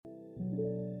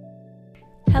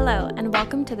Hello, and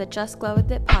welcome to the Just Glow With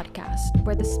It podcast,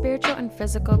 where the spiritual and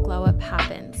physical glow up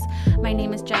happens. My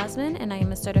name is Jasmine, and I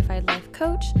am a certified life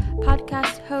coach,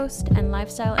 podcast host, and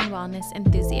lifestyle and wellness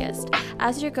enthusiast.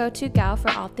 As your go-to gal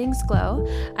for all things glow,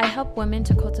 I help women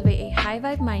to cultivate a high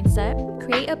vibe mindset,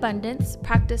 create abundance,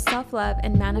 practice self-love,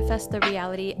 and manifest the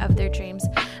reality of their dreams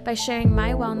by sharing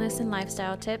my wellness and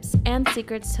lifestyle tips and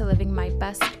secrets to living my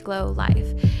best glow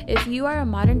life. If you are a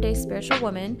modern day spiritual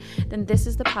woman, then this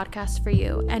is the podcast for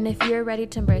you. And if you're ready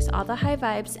to embrace all the high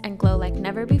vibes and glow like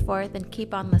never before, then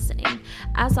keep on listening.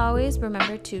 As always,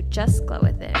 remember to just glow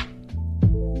with it.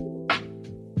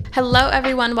 Hello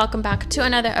everyone, welcome back to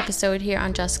another episode here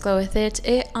on Just Glow With It.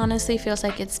 It honestly feels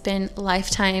like it's been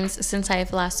lifetimes since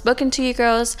I've last spoken to you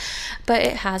girls, but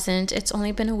it hasn't. It's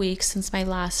only been a week since my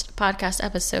last podcast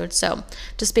episode, so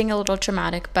just being a little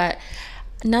traumatic, but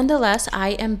nonetheless,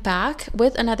 I am back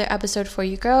with another episode for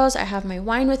you girls. I have my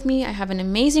wine with me. I have an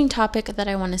amazing topic that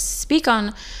I want to speak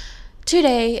on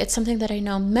today. It's something that I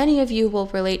know many of you will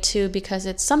relate to because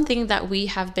it's something that we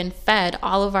have been fed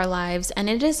all of our lives, and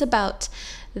it is about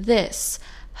this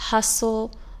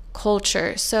hustle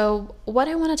culture. So what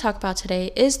I want to talk about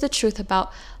today is the truth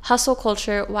about hustle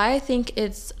culture, why I think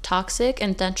it's toxic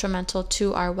and detrimental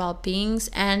to our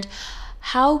well-beings, and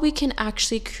how we can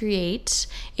actually create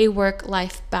a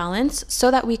work-life balance so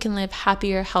that we can live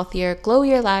happier, healthier,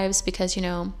 glowier lives, because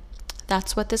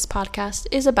that's what this podcast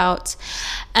is about.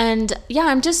 And yeah,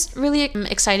 I'm just really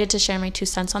excited to share my 2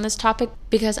 cents on this topic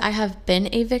because I have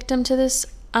been a victim to this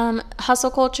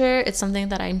hustle culture. It's something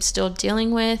that I'm still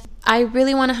dealing with. I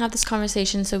really want to have this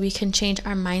conversation so we can change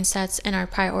our mindsets and our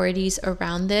priorities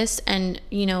around this and,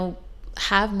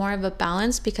 have more of a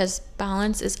balance, because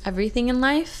balance is everything in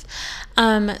life.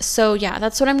 So yeah,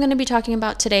 that's what I'm going to be talking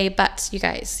about today. But you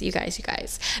guys,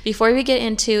 before we get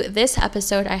into this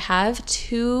episode, I have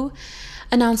 2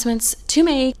 announcements to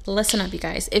make. Listen up, you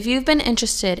guys. If you've been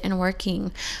interested in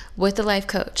working with a life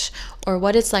coach or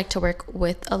what it's like to work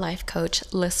with a life coach,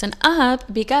 listen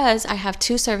up, because I have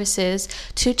 2 services,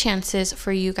 2 chances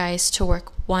for you guys to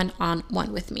work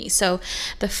one-on-one with me. So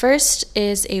the first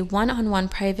is a one-on-one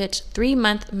private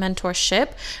 3-month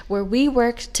mentorship where we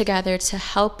work together to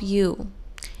help you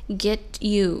get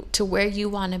you to where you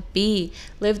want to be,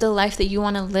 live the life that you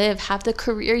want to live, have the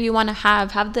career you want to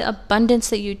have the abundance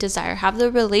that you desire, have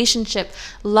the relationship,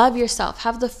 love yourself,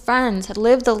 have the friends,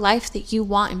 live the life that you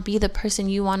want, and be the person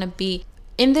you want to be.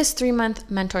 In this 3-month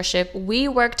mentorship, we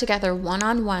work together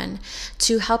one-on-one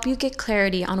to help you get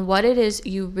clarity on what it is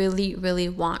you really, really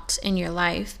want in your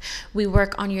life. We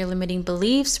work on your limiting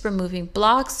beliefs, removing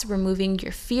blocks, removing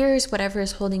your fears, whatever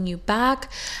is holding you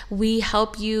back. I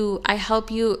help you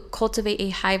cultivate a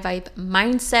high vibe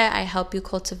mindset. I help you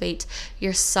cultivate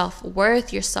your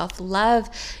self-worth, your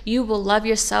self-love. You will love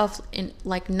yourself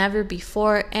like never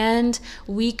before. And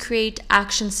we create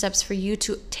action steps for you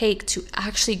to take to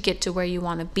actually get to where you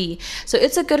want to be. So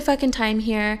it's a good fucking time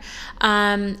here.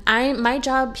 My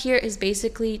job here is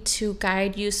basically to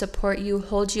guide you, support you,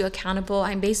 hold you accountable.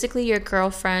 I'm basically your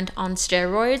girlfriend on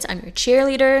steroids. I'm your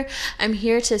cheerleader. I'm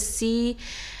here to see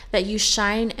that you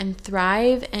shine and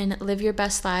thrive and live your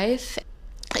best life.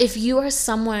 If you are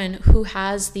someone who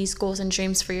has these goals and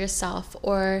dreams for yourself,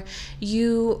 or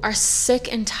you are sick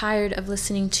and tired of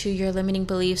listening to your limiting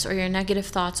beliefs or your negative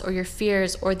thoughts or your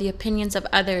fears or the opinions of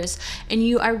others, and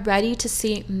you are ready to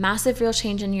see massive real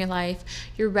change in your life,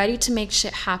 you're ready to make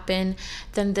shit happen,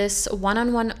 then this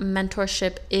one-on-one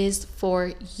mentorship is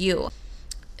for you.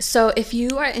 So if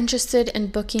you are interested in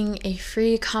booking a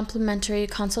free complimentary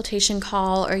consultation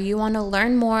call, or you want to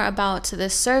learn more about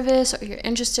this service, or you're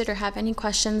interested or have any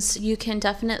questions, you can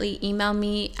definitely email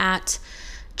me at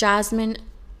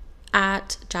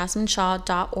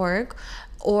jasmine@jasmineshaw.org,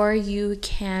 or you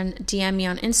can DM me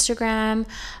on Instagram.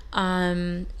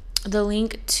 The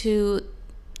link to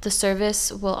the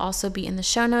service will also be in the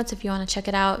show notes if you want to check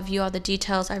it out, view all the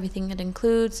details, everything it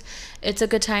includes. It's a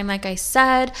good time, like I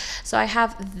said. So I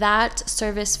have that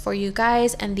service for you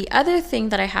guys. And the other thing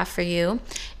that I have for you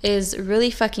is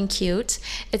really fucking cute.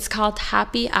 It's called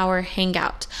Happy Hour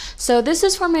Hangout. So this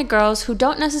is for my girls who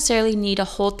don't necessarily need a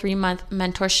whole 3-month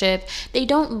mentorship. They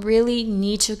don't really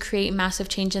need to create massive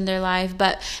change in their life,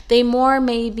 but they more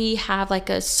maybe have like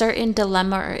a certain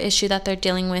dilemma or issue that they're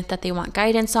dealing with that they want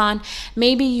guidance on.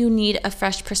 Maybe you need a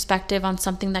fresh perspective on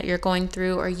something that you're going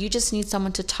through, or you just need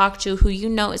someone to talk to who you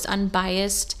know is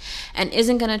unbiased and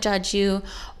isn't going to judge you,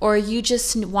 or you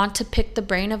just want to pick the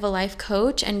brain of a life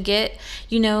coach and get,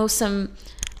 some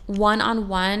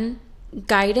one-on-one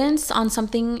guidance on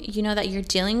something, that you're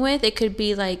dealing with. It could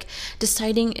be like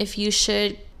deciding if you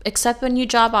should accept a new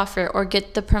job offer or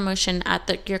get the promotion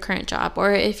at your current job,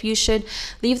 or if you should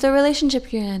leave the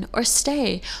relationship you're in or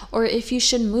stay, or if you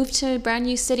should move to a brand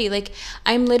new city. Like,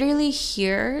 I'm literally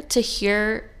here to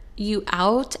hear you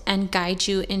out and guide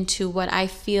you into what I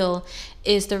feel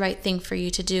is the right thing for you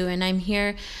to do. And I'm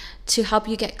here to help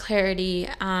you get clarity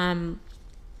on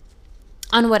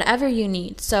whatever you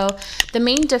need. So the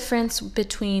main difference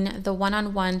between the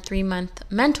one-on-one 3-month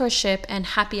mentorship and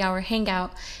happy hour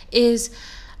hangout is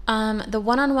the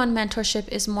one-on-one mentorship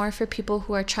is more for people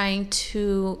who are trying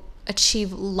to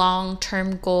achieve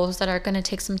long-term goals that are going to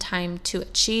take some time to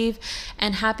achieve.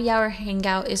 And happy hour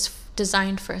hangout is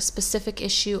designed for a specific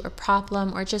issue or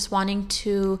problem, or just wanting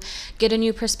to get a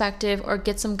new perspective or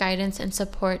get some guidance and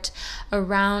support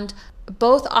around.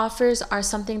 Both offers are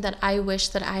something that I wish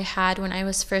that I had when I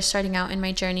was first starting out in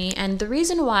my journey. And the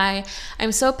reason why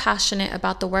I'm so passionate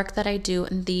about the work that I do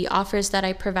and the offers that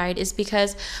I provide is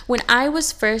because when I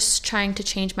was first trying to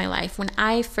change my life, when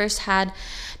I first had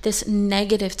this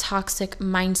negative, toxic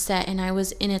mindset, and I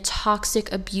was in a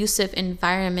toxic, abusive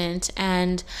environment,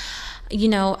 and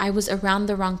I was around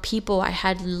the wrong people, I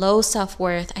had low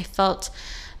self-worth, I felt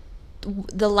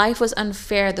the life was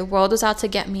unfair, the world was out to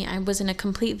get me, I was in a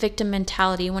complete victim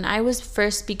mentality. When I was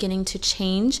first beginning to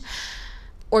change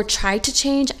or try to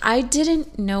change, I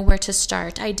didn't know where to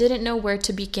start. I didn't know where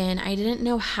to begin. I didn't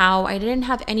know how. I didn't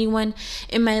have anyone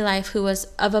in my life who was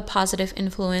of a positive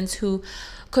influence, who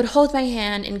could hold my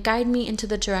hand and guide me into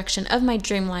the direction of my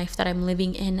dream life that I'm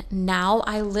living in now.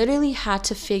 I literally had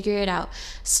to figure it out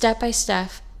step by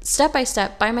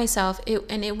step by myself.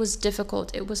 And it was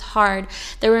difficult. It was hard.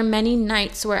 There were many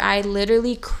nights where I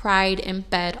literally cried in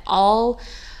bed all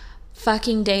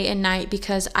fucking day and night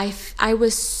because I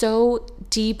was so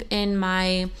deep in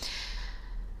my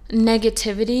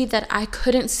negativity that I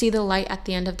couldn't see the light at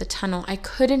the end of the tunnel. I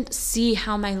couldn't see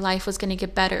how my life was going to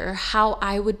get better or how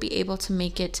I would be able to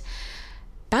make it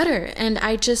better. And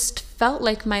I just felt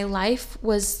like my life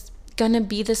was going to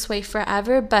be this way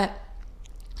forever. But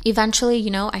eventually,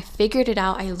 I figured it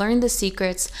out. I learned the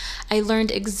secrets. I learned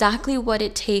exactly what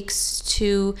it takes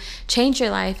to change your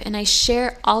life. And I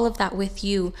share all of that with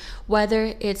you,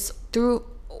 whether it's through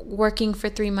working for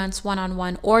 3 months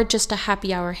one-on-one or just a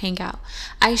happy hour hangout.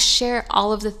 I share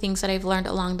all of the things that I've learned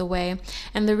along the way.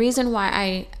 And the reason why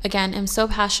I, again, am so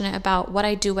passionate about what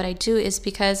I do is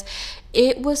because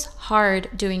it was hard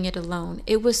doing it alone.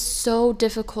 It was so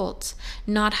difficult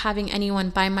not having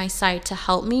anyone by my side to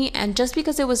help me. And just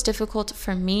because it was difficult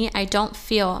for me, I don't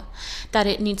feel that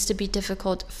it needs to be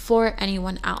difficult for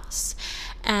anyone else.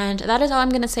 And that is all I'm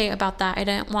going to say about that. I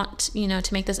didn't want,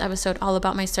 to make this episode all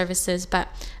about my services. But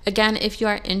again, if you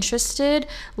are interested,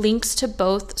 links to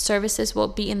both services will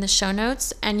be in the show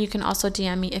notes. And you can also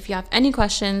DM me if you have any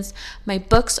questions. My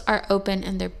books are open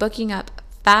and they're booking up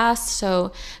fast.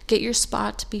 So get your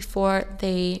spot before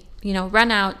they, run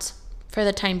out for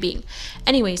the time being.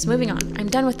 Anyways, moving on. I'm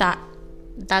done with that.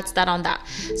 That's that on that.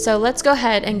 So let's go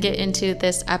ahead and get into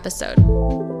this episode.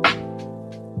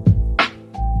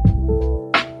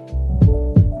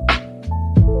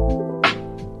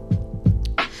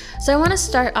 So I want to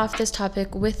start off this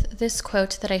topic with this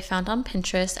quote that I found on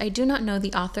Pinterest. I do not know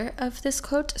the author of this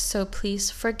quote, so please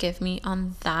forgive me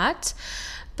on that.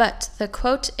 But the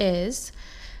quote is,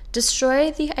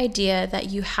 "Destroy the idea that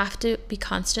you have to be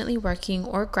constantly working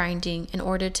or grinding in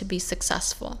order to be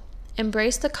successful.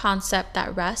 Embrace the concept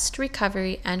that rest,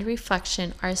 recovery, and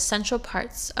reflection are essential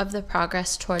parts of the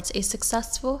progress towards a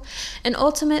successful and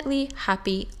ultimately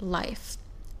happy life."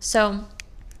 So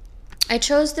I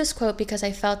chose this quote because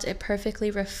I felt it perfectly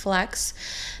reflects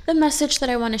the message that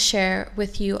I want to share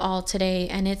with you all today.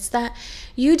 And it's that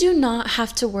you do not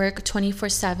have to work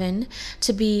 24/7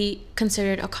 to be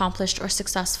considered accomplished or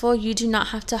successful. You do not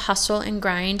have to hustle and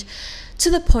grind to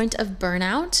the point of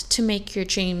burnout to make your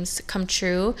dreams come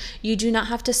true. You do not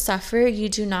have to suffer. You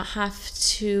do not have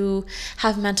to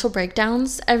have mental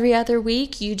breakdowns every other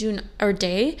week or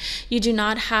day. You do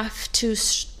not have to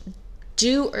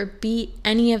do or be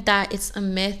any of that. It's a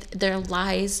myth. They're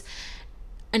lies,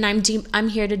 and I'm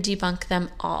here to debunk them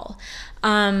all.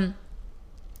 And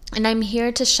I'm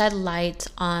here to shed light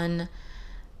on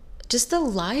just the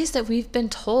lies that we've been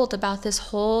told about this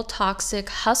whole toxic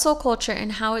hustle culture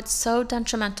and how it's so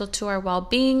detrimental to our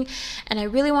well-being. And I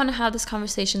really want to have this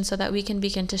conversation so that we can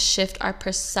begin to shift our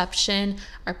perception,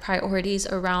 our priorities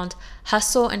around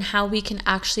hustle, and how we can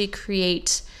actually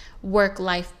create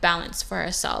work-life balance for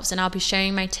ourselves. And I'll be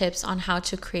sharing my tips on how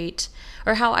to create,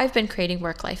 or how I've been creating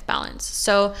work-life balance.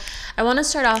 So I want to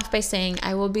start off by saying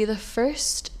I will be the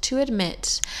first to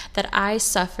admit that I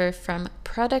suffer from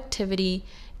productivity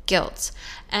guilt.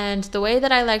 And the way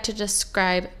that I like to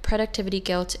describe productivity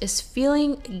guilt is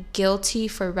feeling guilty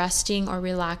for resting or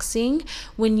relaxing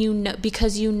when you know,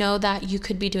 because you know that you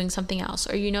could be doing something else,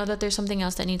 or you know that there's something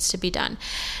else that needs to be done.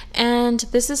 And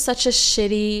this is such a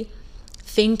shitty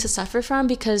thing to suffer from,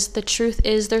 because the truth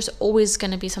is there's always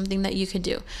going to be something that you could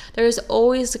do. There's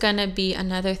always going to be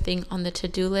another thing on the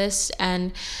to-do list,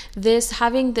 and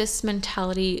having this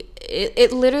mentality,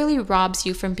 it literally robs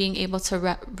you from being able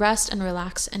to rest and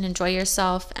relax and enjoy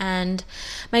yourself. And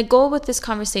my goal with this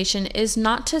conversation is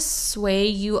not to sway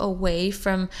you away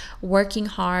from working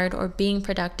hard or being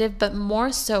productive, but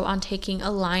more so on taking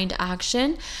aligned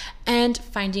action and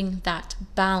finding that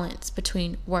balance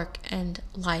between work and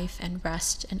life and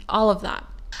rest and all of that.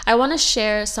 I want to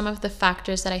share some of the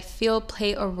factors that I feel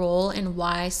play a role in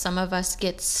why some of us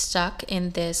get stuck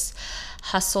in this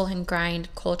hustle and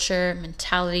grind culture,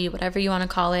 mentality, whatever you want to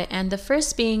call it. And the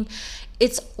first being,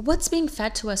 it's what's being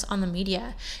fed to us on the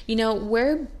media.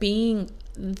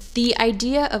 The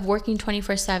idea of working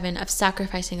 24/7, of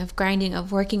sacrificing, of grinding,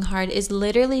 of working hard is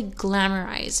literally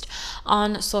glamorized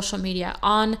on social media,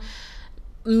 on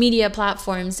media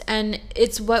platforms, and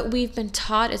it's what we've been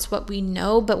taught, it's what we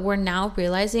know, but we're now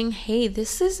realizing, hey,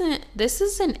 this isn't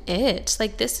it.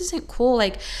 Like, this isn't cool.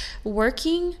 Like,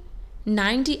 working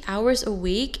 90 hours a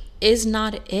week is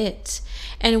not it.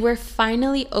 And we're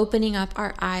finally opening up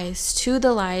our eyes to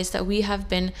the lies that we have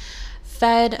been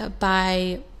fed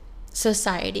by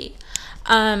society.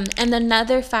 And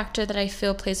another factor that I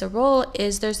feel plays a role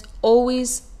is there's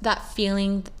always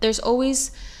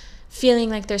feeling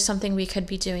like there's something we could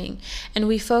be doing, and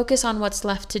we focus on what's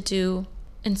left to do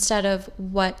instead of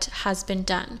what has been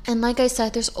done. And like I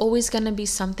said, there's always going to be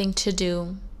something to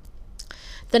do.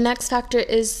 The next factor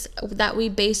is that we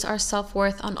base our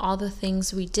self-worth on all the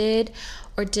things we did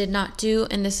or did not do.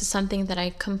 And this is something that I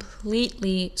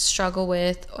completely struggle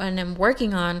with and am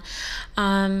working on.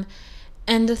 And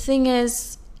the thing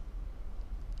is,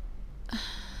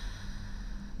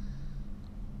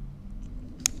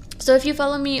 so if you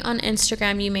follow me on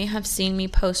Instagram, you may have seen me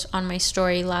post on my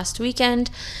story last weekend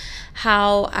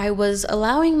how I was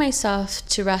allowing myself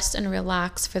to rest and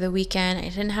relax for the weekend. I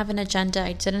didn't have an agenda.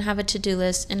 I didn't have a to-do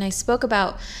list. And I spoke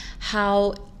about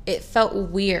how it felt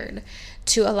weird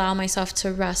to allow myself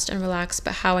to rest and relax,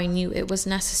 but how I knew it was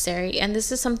necessary. And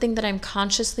this is something that I'm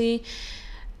consciously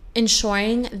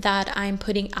ensuring that I'm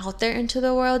putting out there into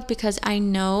the world, because I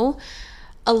know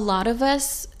a lot of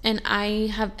us, and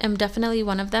am definitely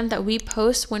one of them, that we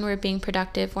post when we're being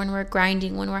productive, when we're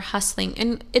grinding, when we're hustling,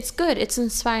 and it's good, it's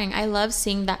inspiring. I love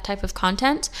seeing that type of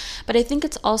content, but I think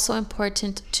it's also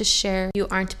important to share you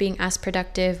aren't being as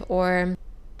productive, or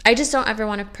I just don't ever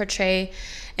want to portray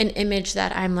an image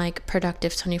that I'm like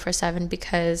productive 24/7,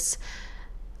 because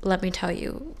let me tell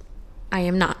you, I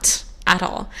am not at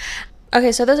all.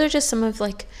 Okay, so those are just some of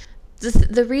like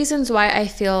the reasons why I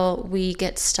feel we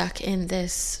get stuck in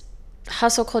this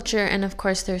hustle culture. And of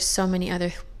course, there's so many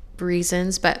other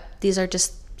reasons, but these are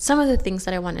just some of the things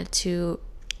that I wanted to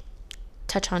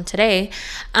touch on today.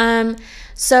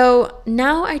 So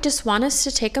now I just want us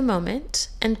to take a moment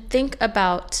and think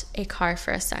about a car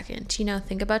for a second.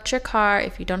 Think about your car.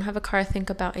 If you don't have a car, think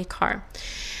about a car.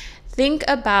 Think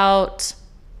about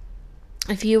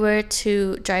if you were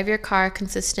to drive your car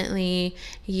consistently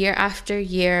year after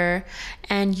year,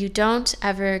 and you don't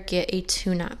ever get a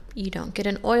tune-up, you don't get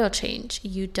an oil change,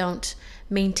 you don't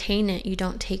maintain it, you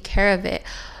don't take care of it,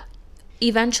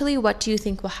 eventually what do you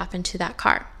think will happen to that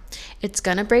car? It's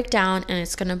gonna break down and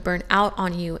it's gonna burn out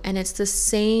on you. And it's the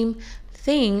same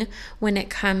thing when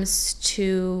it comes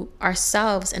to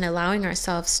ourselves and allowing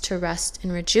ourselves to rest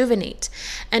and rejuvenate.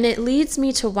 And it leads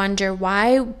me to wonder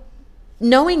why.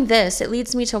 Knowing this, it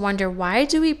leads me to wonder, why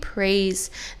do we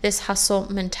praise this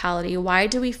hustle mentality? Why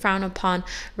do we frown upon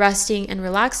resting and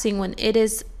relaxing when it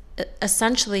is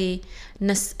essentially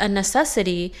a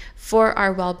necessity for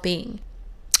our well-being?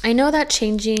 I know that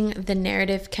changing the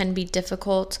narrative can be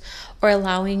difficult, or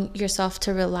allowing yourself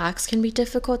to relax can be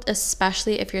difficult,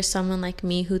 especially if you're someone like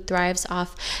me who thrives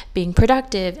off being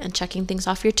productive and checking things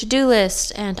off your to-do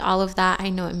list and all of that.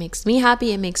 I know it makes me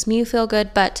happy, it makes me feel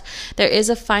good, but there is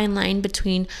a fine line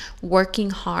between working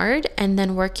hard and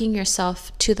then working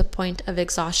yourself to the point of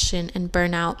exhaustion and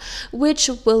burnout,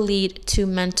 which will lead to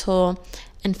mental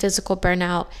and physical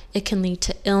burnout. It can lead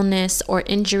to illness or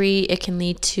injury. It can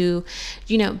lead to,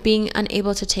 being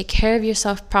unable to take care of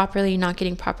yourself properly, not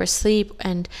getting proper sleep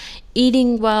and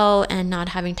eating well, and not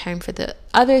having time for the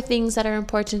other things that are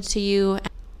important to you.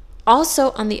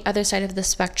 Also, on the other side of the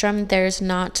spectrum, there's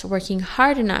not working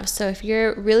hard enough. So if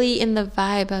you're really in the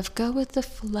vibe of go with the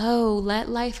flow, let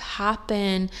life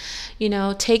happen,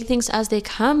 take things as they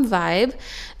come vibe,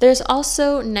 there's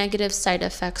also negative side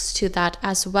effects to that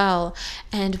as well.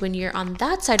 And when you're on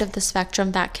that side of the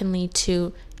spectrum, that can lead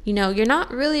to you're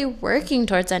not really working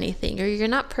towards anything, or you're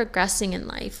not progressing in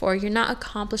life, or you're not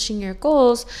accomplishing your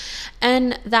goals.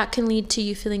 And that can lead to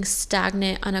you feeling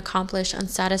stagnant, unaccomplished,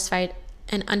 unsatisfied,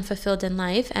 and unfulfilled in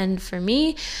life. And for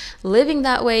me, living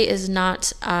that way is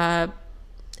not,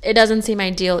 it doesn't seem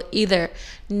ideal either.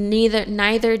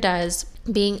 Neither does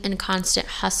being in constant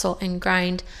hustle and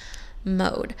grind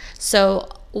mode. So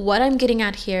what I'm getting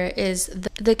at here is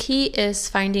the key is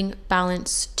finding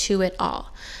balance to it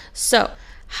all. So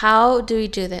how do we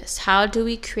do this? How do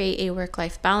we create a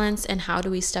work-life balance, and how do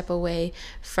we step away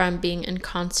from being in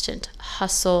constant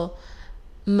hustle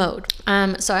mode?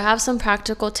 So I have some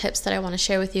practical tips that I want to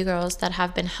share with you girls that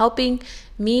have been helping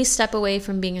me step away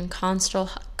from being in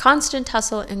constant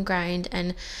hustle and grind,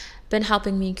 and been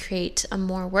helping me create a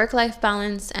more work-life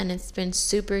balance, and it's been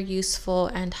super useful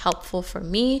and helpful for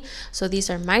me. So these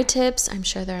are my tips. I'm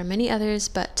sure there are many others,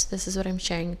 but this is what I'm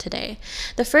sharing today.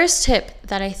 The first tip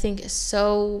that I think is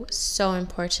so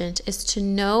important is to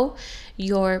know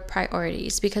your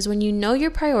priorities, because when you know your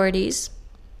priorities,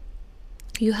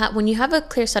 when you have a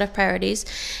clear set of priorities,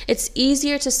 it's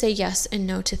easier to say yes and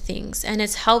no to things, and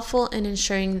it's helpful in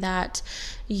ensuring that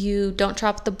you don't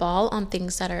drop the ball on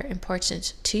things that are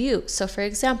important to you. So for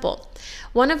example,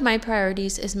 one of my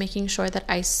priorities is making sure that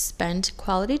I spend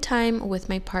quality time with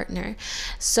my partner.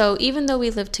 So even though we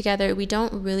live together, we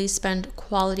don't really spend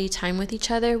quality time with each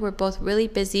other. We're both really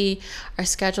busy, our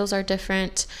schedules are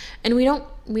different, and we don't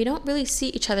really see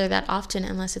each other that often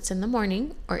unless it's in the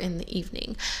morning or in the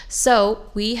evening. So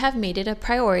we have made it a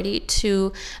priority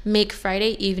to make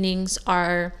Friday evenings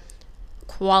our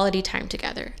quality time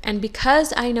together. And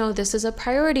because I know this is a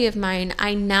priority of mine,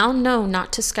 I now know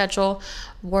not to schedule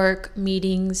work,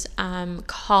 meetings,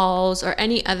 calls, or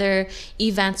any other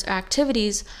events or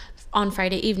activities on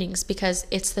Friday evenings, because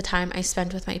it's the time I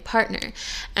spend with my partner.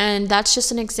 And that's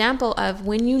just an example of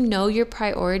when you know your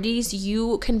priorities,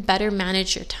 you can better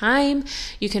manage your time,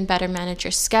 you can better manage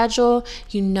your schedule,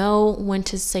 you know when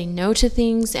to say no to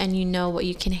things, and you know what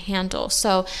you can handle.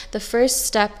 So the first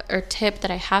step or tip that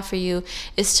I have for you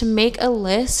is to make a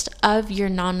list of your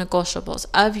non-negotiables,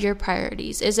 of your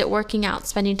priorities. Is it working out,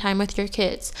 spending time with your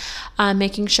kids,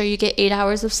 making sure you get 8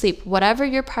 hours of sleep? Whatever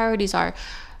your priorities are,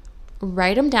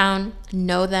 write them down,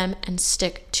 know them, and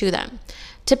stick to them.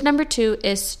 Tip number 2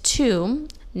 is to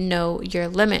know your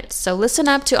limits. So listen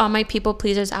up to all my people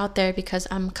pleasers out there, because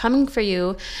I'm coming for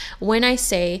you when I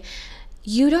say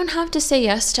you don't have to say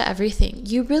yes to everything.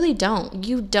 You really don't.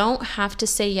 You don't have to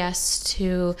say yes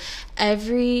to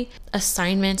every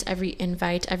assignment, every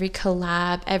invite, every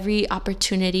collab, every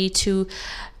opportunity to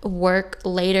work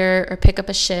later or pick up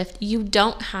a shift. You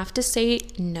don't have to say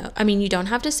no. You don't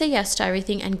have to say yes to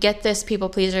everything. And get this, people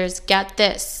pleasers, get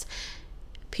this.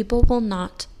 People will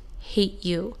not hate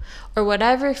you or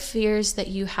whatever fears that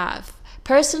you have.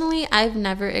 Personally, I've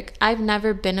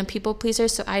never been a people pleaser,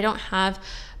 so I don't have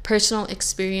personal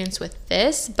experience with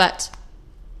this, but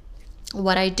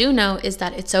what I do know is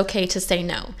that it's okay to say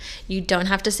no. You don't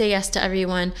have to say yes to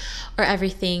everyone or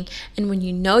everything. And when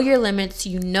you know your limits,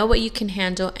 you know what you can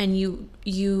handle, and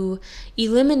you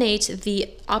eliminate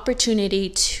the opportunity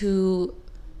to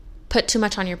put too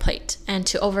much on your plate and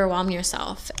to overwhelm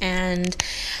yourself. And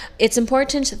it's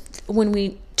important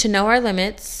to know our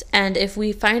limits. And if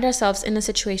we find ourselves in a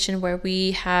situation where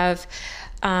we have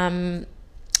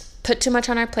put too much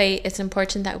on our plate, it's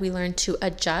important that we learn to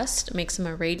adjust, make some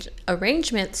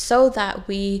arrangements so that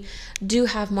we do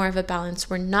have more of a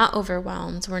balance. We're not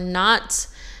overwhelmed. We're not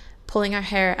pulling our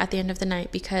hair at the end of the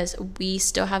night because we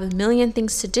still have a million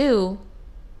things to do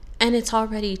and it's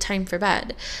already time for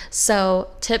bed.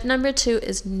 So tip number 2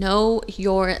 is know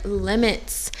your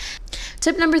limits.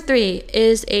 Tip number 3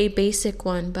 is a basic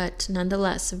one, but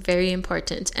nonetheless very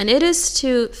important. And it is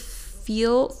to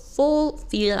feel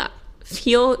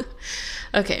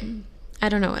okay, I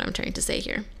don't know what I'm trying to say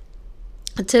here.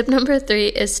 Tip number 3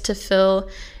 is to fill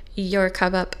your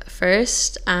cup up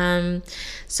first.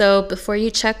 So before you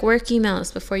check work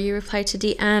emails, before you reply to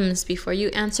DMs, before you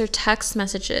answer text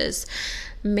messages,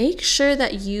 make sure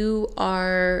that you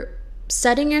are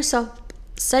setting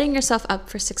yourself up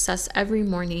for success every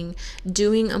morning,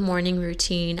 doing a morning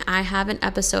routine. I have an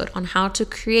episode on how to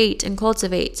create and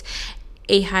cultivate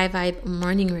a high vibe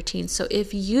morning routine. So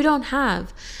if you don't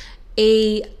have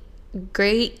a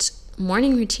great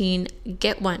morning routine,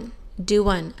 get one, do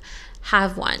one,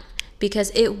 have one,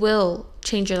 because it will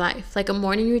change your life. Like, a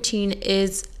morning routine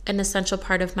is an essential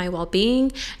part of my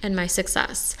well-being and my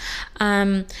success.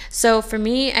 So for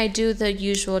me, I do the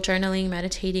usual journaling,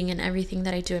 meditating, and everything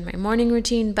that I do in my morning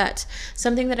routine. But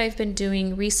something that I've been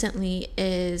doing recently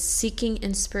is seeking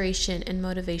inspiration and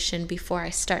motivation before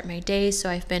I start my day. So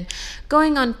I've been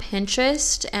going on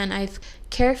Pinterest, and I've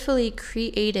carefully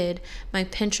created my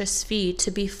Pinterest feed to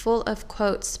be full of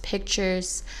quotes,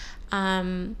 pictures,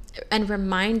 and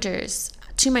reminders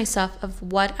to myself of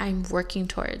what I'm working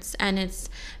towards. And it's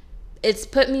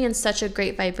put me in such a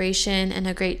great vibration and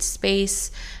a great space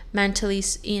mentally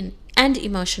and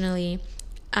emotionally,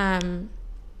 when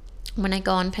I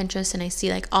go on Pinterest and I see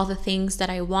like all the things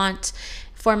that I want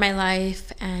for my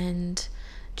life and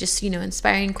just,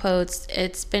 inspiring quotes.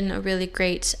 It's been a really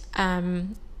great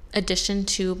addition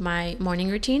to my morning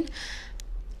routine.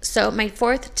 So my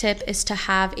fourth tip is to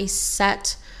have a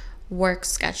set work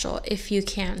schedule if you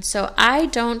can. So I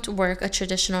don't work a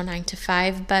traditional 9 to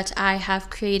 5, but I have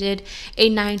created a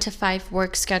 9 to 5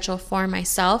 work schedule for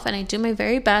myself, and I do my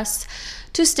very best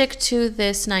to stick to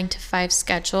this 9 to 5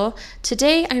 schedule.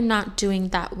 Today I'm not doing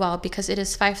that well because it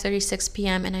is 5:36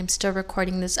 p.m. and I'm still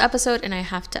recording this episode and I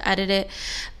have to edit it.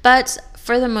 But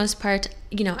for the most part,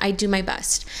 I do my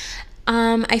best.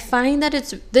 I find that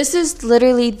this is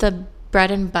literally the bread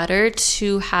and butter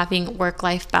to having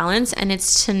work-life balance, and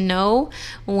it's to know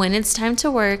when it's time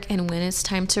to work and when it's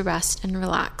time to rest and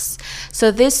relax. So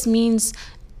this means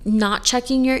not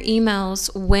checking your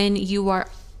emails when you are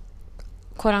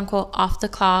quote unquote off the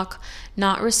clock,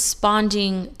 not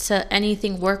responding to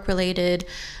anything work related,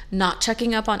 not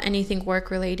checking up on anything work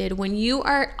related. When you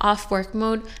are off work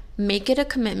mode, make it a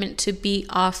commitment to be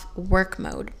off work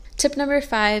mode. Tip number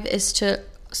 5 is to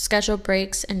schedule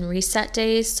breaks and reset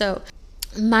days. So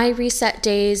my reset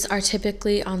days are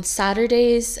typically on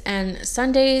Saturdays and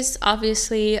Sundays.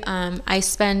 Obviously,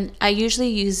 I usually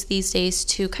use these days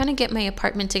to kind of get my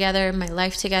apartment together, my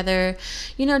life together,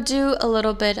 do a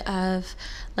little bit of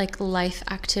like life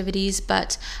activities,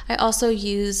 but I also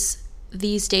use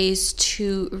these days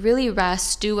to really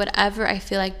rest, do whatever I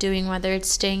feel like doing, whether it's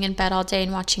staying in bed all day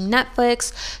and watching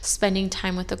Netflix, spending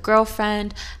time with a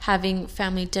girlfriend, having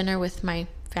family dinner with my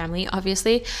family,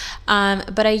 obviously.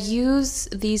 But I use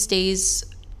these days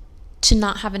to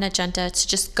not have an agenda, to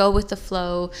just go with the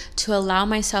flow, to allow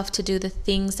myself to do the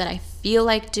things that I feel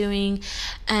like doing,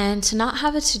 and to not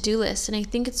have a to-do list. And I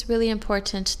think it's really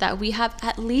important that we have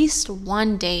at least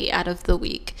one day out of the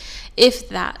week, if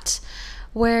that,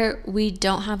 where we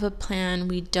don't have a plan,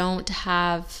 we don't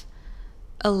have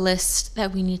a list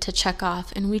that we need to check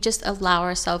off, and we just allow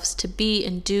ourselves to be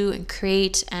and do and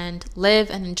create and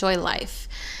live and enjoy life.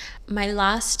 My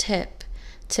last tip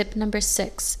number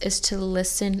 6, is to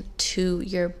listen to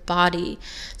your body.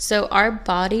 So our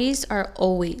bodies are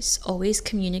always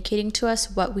communicating to us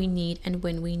what we need and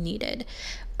when we need it,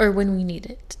 or when we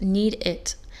need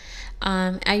it.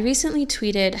 I recently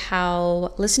tweeted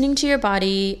how listening to your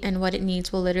body and what it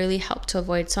needs will literally help to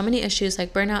avoid so many issues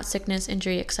like burnout, sickness,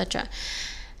 injury, etc.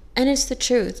 And it's the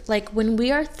truth. Like, when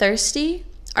we are thirsty,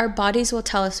 our bodies will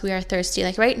tell us we are thirsty.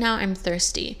 Like right now, I'm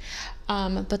thirsty,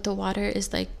 but the water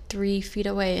is like 3 feet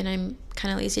away and I'm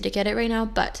kind of lazy to get it right now,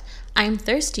 but I'm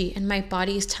thirsty and my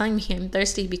body is telling me I'm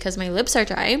thirsty because my lips are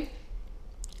dry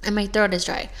and my throat is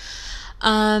dry.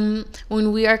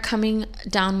 When we are coming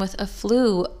down with a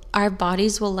flu, our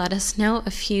bodies will let us know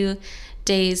a few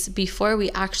days before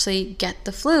we actually get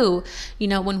the flu.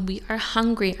 When we are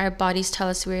hungry, our bodies tell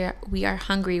us we are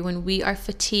hungry. When we are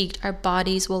fatigued, our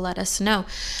bodies will let us know.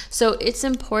 So it's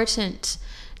important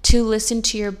to listen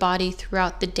to your body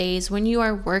throughout the days when you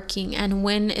are working and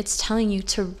when it's telling you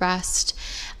to rest.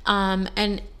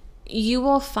 And you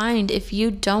will find if you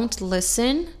don't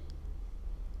listen,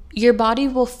 your body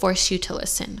will force you to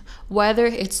listen, whether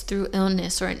it's through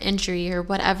illness or an injury or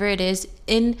whatever it is.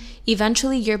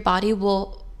 Eventually your body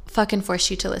will fucking force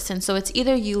you to listen. So it's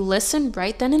either you listen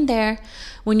right then and there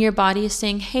when your body is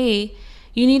saying, hey,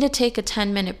 you need to take a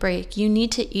 10-minute break, you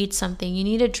need to eat something, you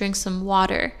need to drink some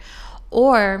water,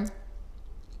 or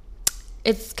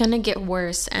it's gonna get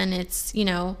worse and it's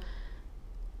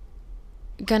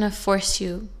gonna force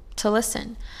you to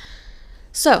listen.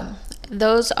 So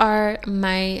those are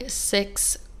my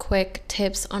 6 quick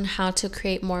tips on how to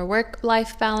create more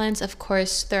work-life balance. Of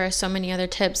course, there are so many other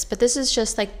tips, but this is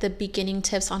just like the beginning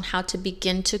tips on how to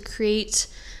begin to create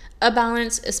a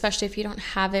balance, especially if you don't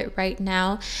have it right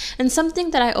now. And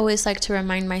something that I always like to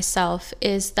remind myself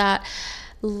is that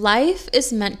life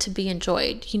is meant to be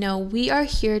enjoyed. We are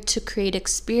here to create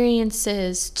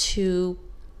experiences, to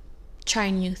try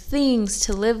new things,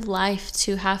 to live life,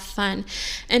 to have fun.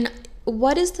 And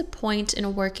what is the point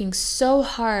in working so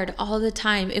hard all the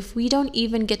time if we don't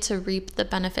even get to reap the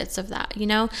benefits of that, you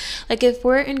know? Like if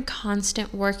we're in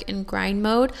constant work and grind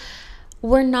mode,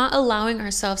 we're not allowing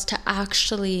ourselves to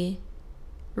actually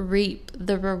reap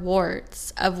the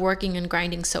rewards of working and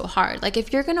grinding so hard. Like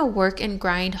if you're going to work and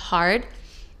grind hard,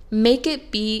 make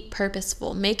it be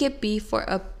purposeful. Make it be for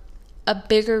a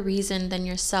bigger reason than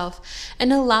yourself,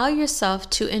 and allow yourself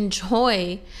to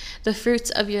enjoy the fruits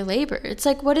of your labor. It's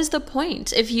like, what is the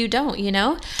point if you don't, you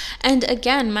know? And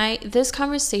again, this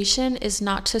conversation is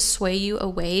not to sway you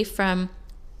away from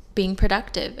being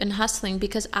productive and hustling,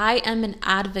 because I am an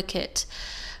advocate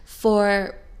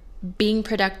for being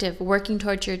productive, working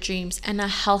towards your dreams, and a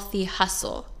healthy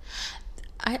hustle.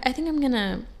 I think I'm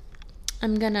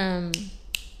gonna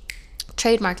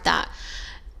trademark that.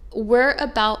 We're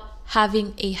about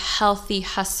having a healthy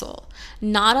hustle,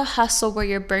 not a hustle where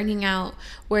you're burning out,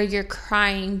 where you're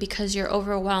crying because you're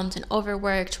overwhelmed and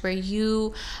overworked, where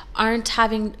you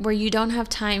don't have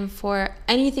time for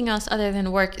anything else other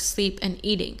than work, sleep, and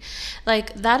eating.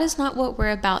 Like, that is not what we're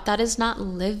about. That is not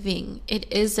living. It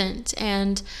isn't.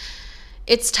 And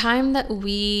it's time that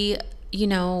we,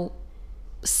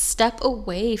 step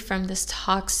away from this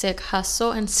toxic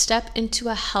hustle and step into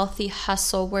a healthy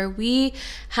hustle where we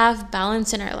have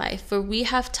balance in our life, where we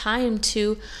have time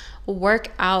to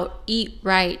work out, eat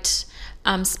right,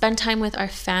 spend time with our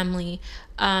family,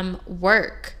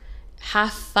 work,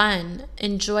 have fun,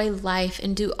 enjoy life,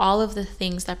 and do all of the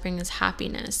things that bring us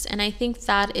happiness. And I think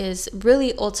that is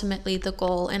really ultimately the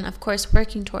goal. And of course,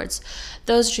 working towards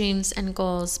those dreams and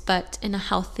goals, but in a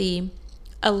healthy,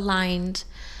 aligned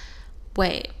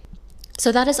way.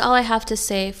 So that is all I have to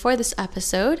say for this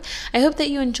episode. I hope that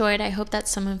you enjoyed. I hope that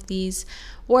some of these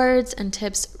words and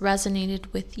tips resonated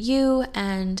with you,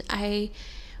 and I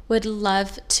would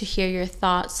love to hear your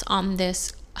thoughts on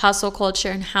this hustle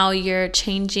culture and how you're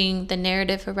changing the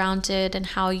narrative around it and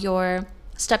how you're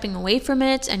stepping away from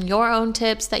it, and your own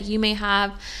tips that you may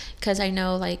have, because I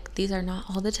know these are not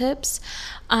all the tips.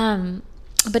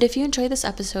 But if you enjoyed this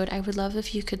episode, I would love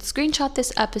if you could screenshot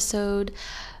this episode,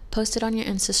 post it on your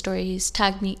Insta stories,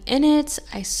 tag me in it.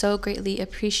 I so greatly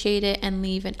appreciate it, and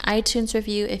leave an iTunes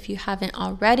review if you haven't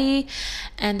already.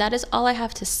 And that is all I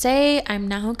have to say. I'm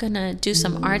now gonna do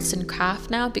some arts and craft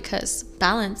now, because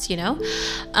balance,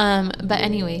 But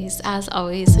anyways, as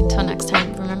always, until next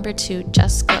time, remember to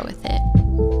just go with it.